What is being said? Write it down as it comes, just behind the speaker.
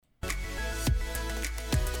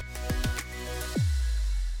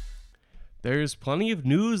There's plenty of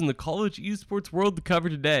news in the college esports world to cover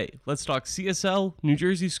today. Let's talk CSL, New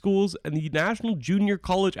Jersey schools, and the National Junior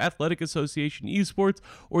College Athletic Association Esports,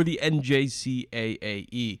 or the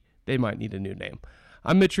NJCAAE. They might need a new name.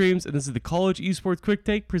 I'm Mitch Reams, and this is the College Esports Quick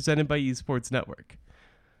Take presented by Esports Network.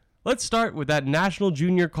 Let's start with that National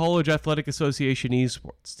Junior College Athletic Association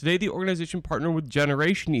Esports. Today, the organization partnered with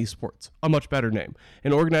Generation Esports, a much better name,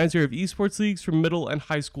 an organizer of esports leagues for middle and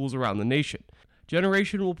high schools around the nation.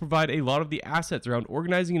 Generation will provide a lot of the assets around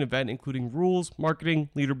organizing an event, including rules, marketing,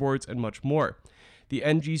 leaderboards, and much more. The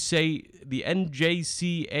NJCAAE,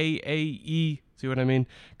 see what I mean,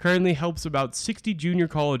 currently helps about 60 junior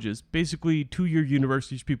colleges, basically two-year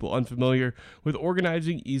universities, people unfamiliar, with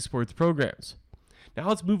organizing esports programs. Now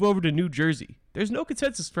let's move over to New Jersey. There's no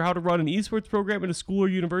consensus for how to run an esports program in a school or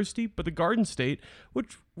university, but the Garden State,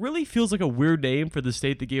 which really feels like a weird name for the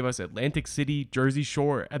state that gave us Atlantic City, Jersey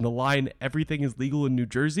Shore, and the line "everything is legal in New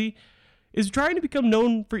Jersey," is trying to become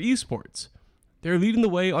known for esports. They're leading the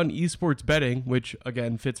way on esports betting, which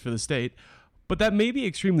again fits for the state, but that may be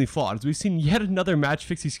extremely flawed, as we've seen yet another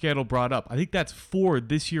match-fixing scandal brought up. I think that's 4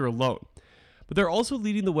 this year alone. But they're also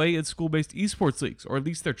leading the way in school-based esports leagues, or at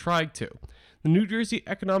least they're trying to. The New Jersey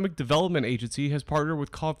Economic Development Agency has partnered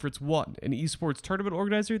with Conference One, an esports tournament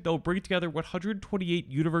organizer that will bring together 128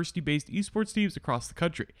 university-based esports teams across the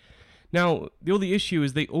country. Now, the only issue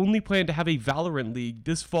is they only plan to have a Valorant league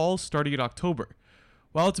this fall starting in October.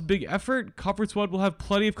 While it's a big effort, Conference One will have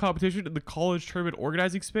plenty of competition in the college tournament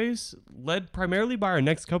organizing space, led primarily by our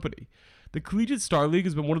next company. The Collegiate Star League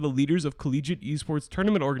has been one of the leaders of collegiate esports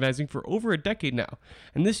tournament organizing for over a decade now,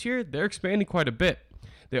 and this year they're expanding quite a bit.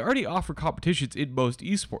 They already offer competitions in most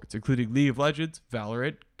esports, including League of Legends,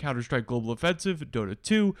 Valorant, Counter-Strike Global Offensive, Dota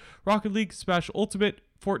 2, Rocket League, Smash Ultimate,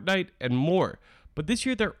 Fortnite, and more. But this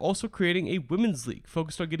year they're also creating a women's league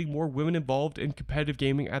focused on getting more women involved in competitive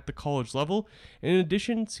gaming at the college level. And in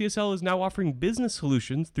addition, CSL is now offering business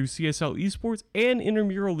solutions through CSL Esports and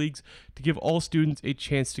intramural leagues to give all students a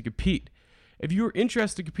chance to compete. If you are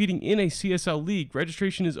interested in competing in a CSL league,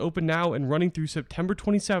 registration is open now and running through September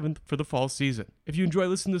 27th for the fall season. If you enjoy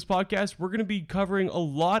listening to this podcast, we're going to be covering a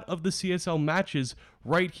lot of the CSL matches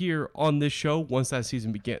right here on this show once that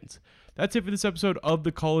season begins. That's it for this episode of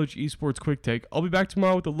the College Esports Quick Take. I'll be back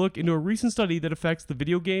tomorrow with a look into a recent study that affects the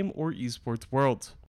video game or esports world.